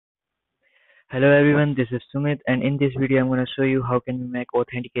Hello everyone, this is Sumit, and in this video I'm going to show you how can we make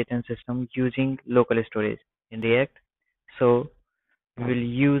authentication system using local storage in React. So we will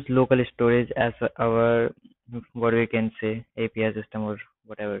use local storage as our what we can say API system or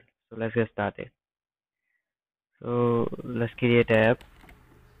whatever. So let's get started. So let's create an app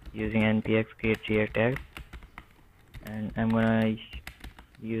using npx create React tag, and I'm gonna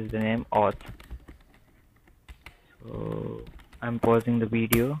use the name auth. So I'm pausing the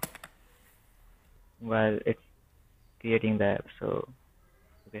video while it's creating the app. So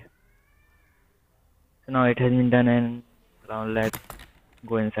okay. So now it has been done, and now let's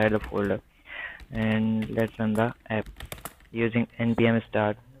go inside the folder and let's run the app using npm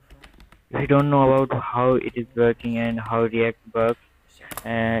start. If you don't know about how it is working and how React works,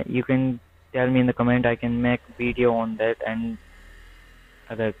 you can tell me in the comment. I can make video on that and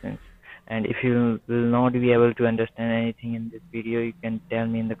other things. And if you will not be able to understand anything in this video, you can tell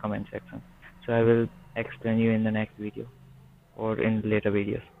me in the comment section. So I will explain you in the next video or in later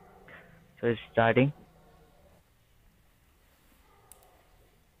videos. So it's starting.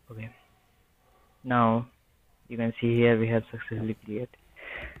 Okay. Now you can see here we have successfully created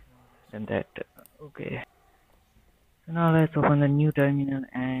and that. Okay. So now let's open the new terminal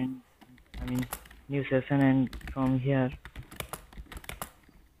and new session, and from here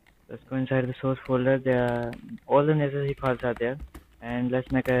let's go inside the source folder. There are all the necessary files are there, and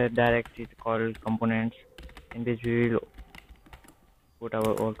let's make a directory called components in which we will put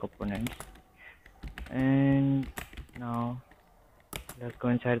our all components. And now let's go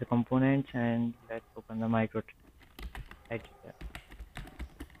inside the components and let's open the micro editor.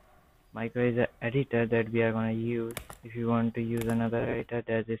 Micro is an editor that we are going to use. If you want to use another editor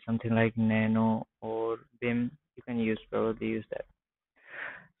that is something like Nano or Vim, you can probably use that.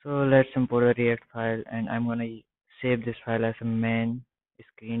 So let's import a React file, and I'm going to save this file as a main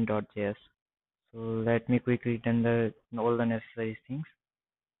screen.js. So let me quickly done all the necessary things.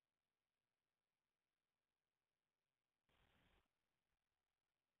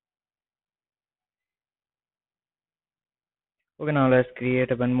 Okay, now let's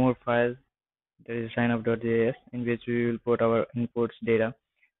create one more file, that is signup.js, in which we will put our inputs data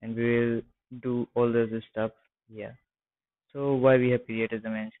and we will do all this stuff here. So why we have created the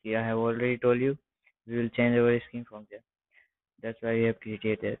main screen? I have already told you we will change our screen from there. That's why we have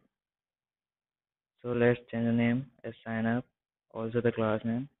created it. So let's change the name as signup, also the class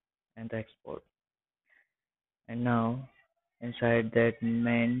name and the export. And now inside that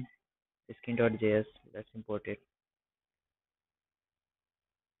main skin.js, let's import it.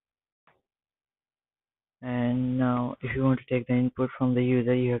 And now if you want to take the input from the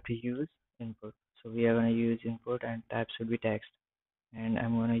user, you have to use input. So we are going to use input and type should be text. And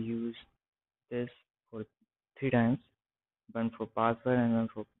I'm going to use this for 3 times, one for password and one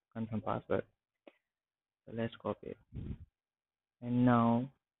for confirm password. So let's copy it. And now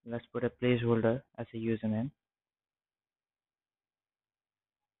let's put a placeholder as a username.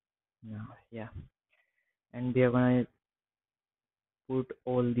 Now, yeah. And we are going to put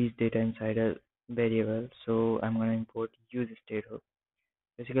all these data inside a variable. So I'm going to import use state hook.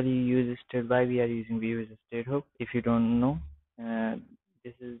 Basically, use state, why we are using use state hook, if you don't know,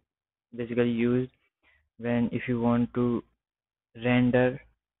 this is basically used when if you want to render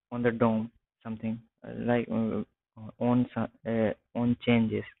on the DOM something like on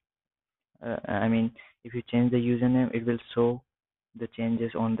changes. If you change the username, it will show the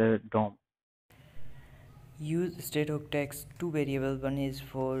changes on the DOM. Use state hook takes two variables. One is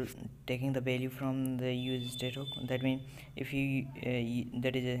for taking the value from the use state hook. That means if you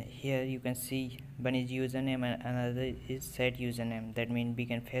here you can see one is username and another is set username. That means we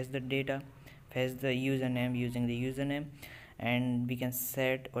can fetch the data, fetch the username using the username, and we can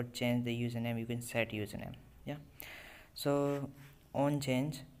set or change the username. You can set username. Yeah. So on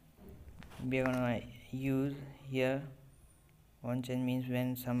change we are gonna use here. On change means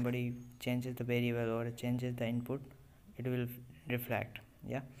when somebody changes the variable or changes the input, it will reflect.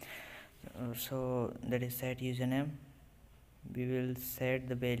 Yeah. So that is set username. We will set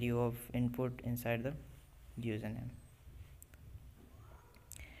the value of input inside the username,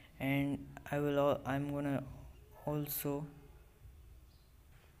 and I'm gonna also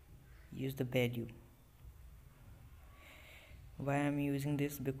use the value. Why I'm using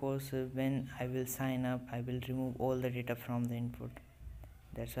this? Because when I will sign up, I will remove all the data from the input.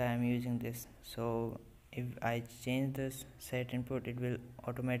 That's why I'm using this. So if I change this set input, it will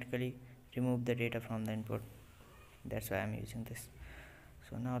automatically remove the data from the input. That's why I'm using this.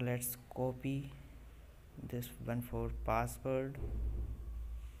 So now let's copy this one for password,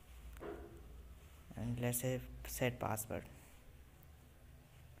 and let's say set password.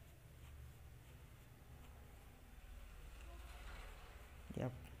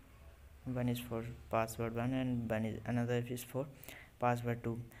 one is for password 1 and another is for password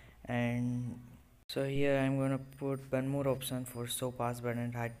 2. And so here I'm gonna put one more option for show password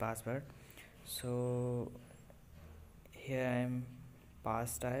and hide password. So here I'm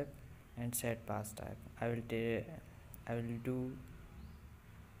pass type and set pass type. I will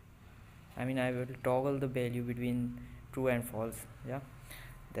toggle the value between true and false. Yeah,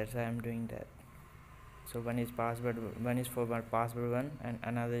 that's why I'm doing that. So one is for password 1 and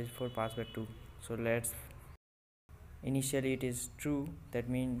another is for password 2. So let's initially it is true, that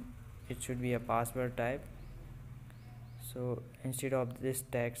means it should be a password type. So instead of this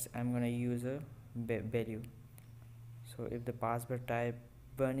text I'm gonna use a value. So if the password type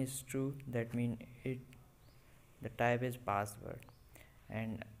 1 is true, that means the type is password,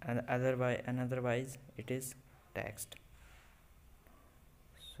 and otherwise it is text.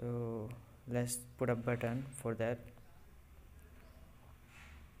 So let's put a button for that,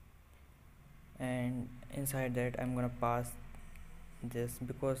 and inside that I'm gonna pass this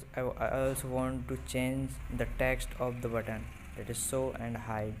because I also want to change the text of the button, that is show and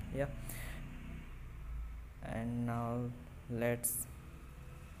hide. Yeah, and now let's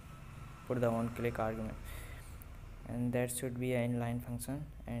put the on click argument, and that should be an inline function,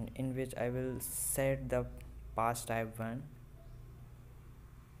 and in which I will set the pass type 1,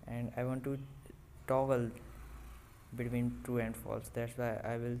 and I want to toggle between true and false. That's why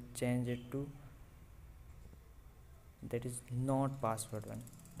I will change it to that is not password 1.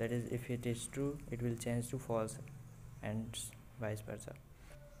 That is, if it is true it will change to false, and vice versa.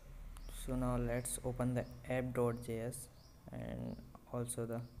 So now let's open the app.js and also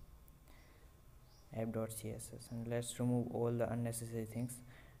the app.css, and let's remove all the unnecessary things,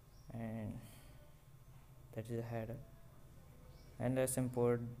 and that is a header, and let's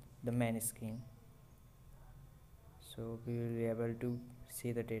import the main screen, so we will be able to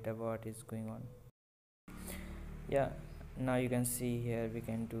see the data what is going on. Yeah, now you can see here we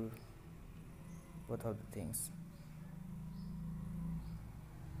can do both of the things.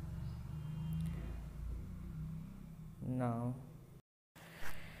 Now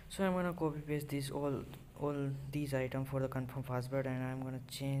so I'm gonna copy paste these all these items for the confirm password, and I'm gonna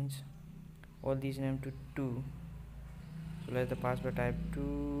change all these name to 2. So let the password type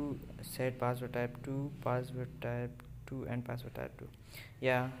 2, set password type 2, password type 2, and password type 2.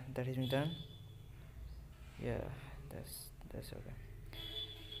 Yeah, that has been done. Yeah, that's okay.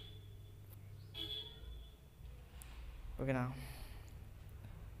 Okay, now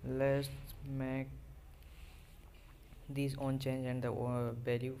let's make these on change and the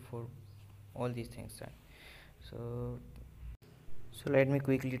value for all these things done. So let me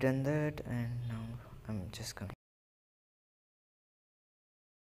quickly done that, and now I'm just coming.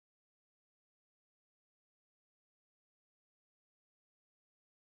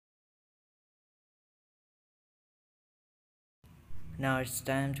 Now it's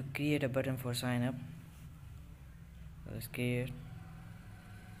time to create a button for sign up. Let's create,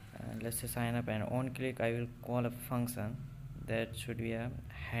 let's say sign up, and on click I will call a function that should be a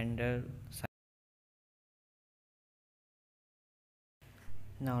handle sign.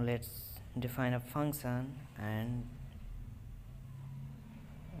 Now let's define a function, and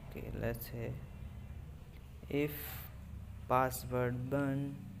okay, let's say if password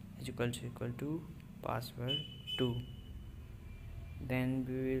 1 is equal to password 2, then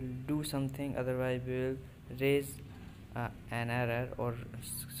we will do something, otherwise we will raise an error or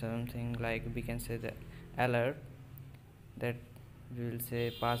something, like we can say the alert that we will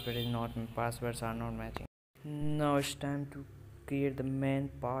say passwords are not matching. Now it's time to create the main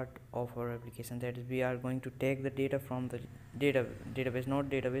part of our application, that is we are going to take the data from the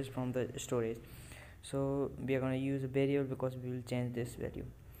database from the storage. So we are going to use a variable because we will change this value.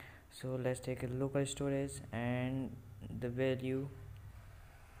 So let's take a local storage and the value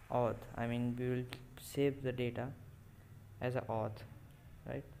auth, we will save the data as a auth,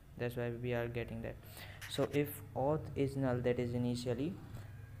 right? That's why we are getting that. So if auth is null, that is initially,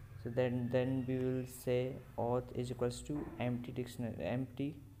 so then we will say auth is equals to empty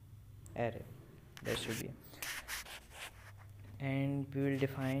array, that should be, and we will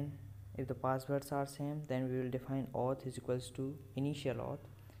define, if the passwords are same, then we will define auth is equals to initial auth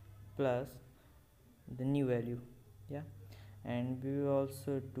plus the new value. Yeah, and we will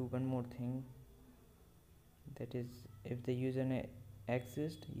also do one more thing, that is if the username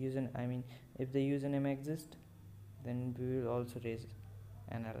exists if the username exists, then we will also raise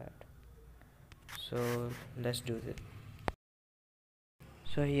an alert. So let's do this.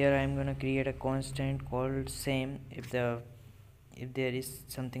 So here I'm gonna create a constant called same. If there is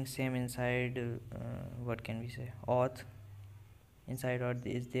something same inside, what can we say, auth inside auth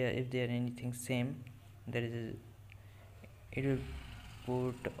is there, if there anything same, there is it will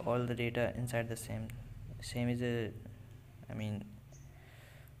put all the data inside the same is a, I mean,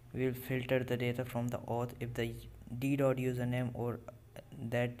 we will filter the data from the auth if the d.username or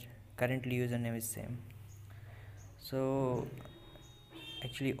that currently username is same. So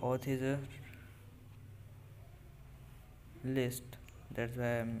actually auth is a list, that's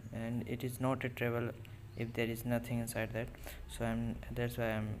why and it is not a travel if there is nothing inside that. So that's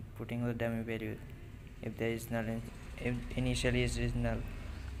why I'm putting the dummy value if there is null, if initially it is null.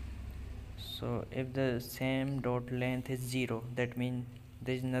 So if the same dot length is 0, that means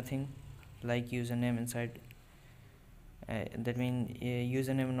there is nothing like username inside, that means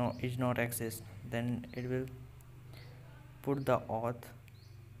username is not accessed, then it will put the auth,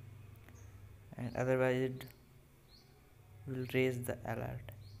 and otherwise it will raise the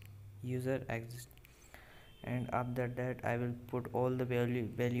alert user exists. And after that I will put all the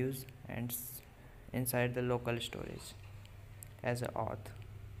values and inside the local storage as a auth.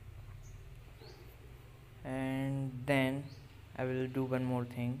 And then I will do one more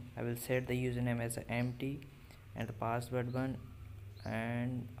thing. I will set the username as empty and the password one,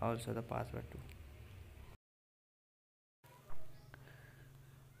 and also the password too.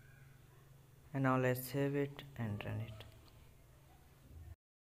 And now let's save it and run it.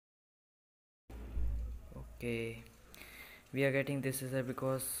 Okay, we are getting this error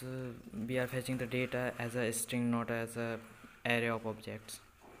because we are fetching the data as a string, not as a array of objects.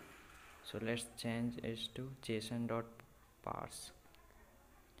 So let's change it to json.parse,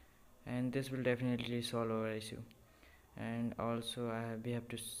 and this will definitely solve our issue. And also we have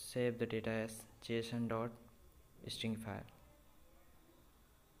to save the data as json.string file.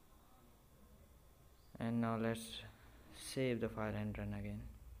 And now let's save the file and run again.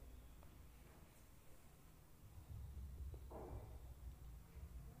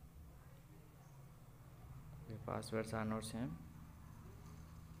 The passwords are not same.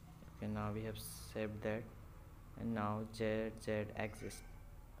 Okay, now we have saved that, and now z exists.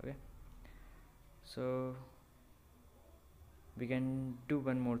 Okay, so we can do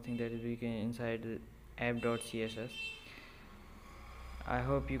one more thing, that is we can inside app.css. I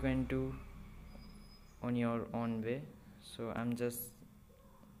hope you can do on your own way, so I'm just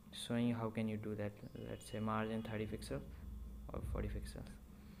showing you how can you do that. Let's say margin 30 pixels or 40 pixels,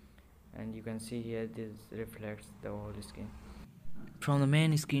 and you can see here this reflects the whole screen. From the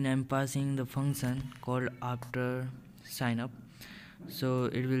main screen I'm passing the function called after signup, so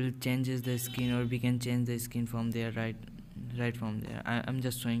it will changes the screen, or we can change the screen from there, right from there. I'm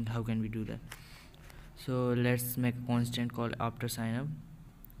just showing how can we do that. So let's make a constant called after signup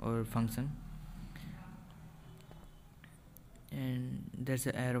or function, and that's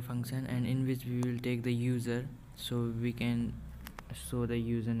an arrow function, and in which we will take the user, so we can show the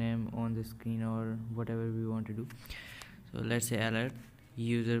username on the screen or whatever we want to do. So let's say alert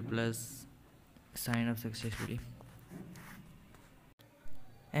user plus sign up successfully,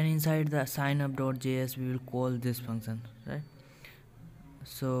 and inside the signup.js we will call this function, right?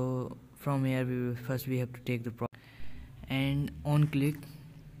 So from here we have to take the and on click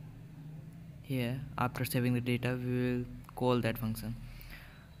here, after saving the data we will call that function.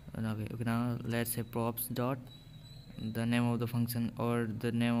 Okay, now let's say props dot the name of the function or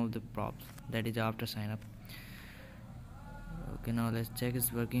the name of the props, that is after sign up. Okay, now let's check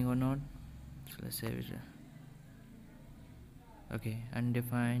it's working or not. So let's save it. Okay,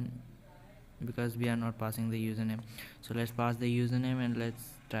 undefined, because we are not passing the username. So let's pass the username and let's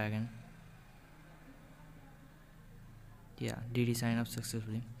try again. Yeah, DD sign up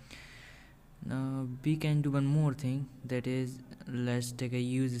successfully. Now we can do one more thing, that is let's take a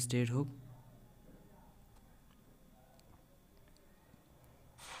use state hook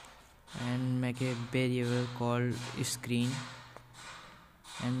and make a variable called screen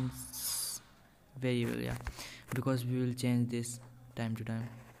and variable, yeah, because we will change this time to time,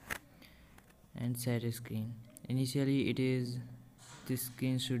 and set a screen. Initially it is, this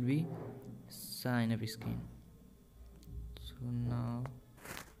screen should be sign up screen. So now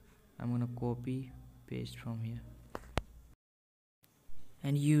I'm gonna copy paste from here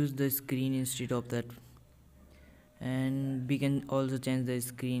and use the screen instead of that. And we can also change the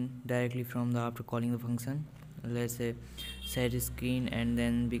screen directly from the after calling the function. Let's say set screen, and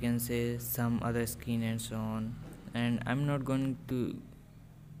then we can say some other screen and so on, and I'm not going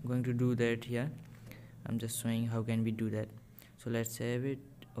to do that here. I'm just showing how can we do that. So let's save it.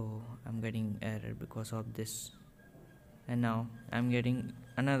 Oh, I'm getting error because of this, and now I'm getting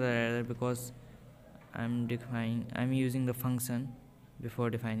another error because I'm using the function before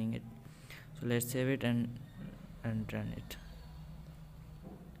defining it. So let's save it and run it.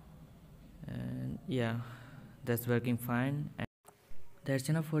 yeah, that's working fine. And that's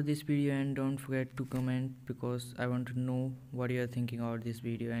enough for this video, and don't forget to comment because I want to know what you are thinking about this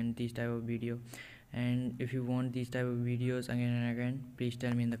video and this type of video. And if you want these type of videos again and again, please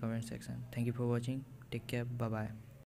tell me in the comment section. Thank you for watching. Take care. Bye bye.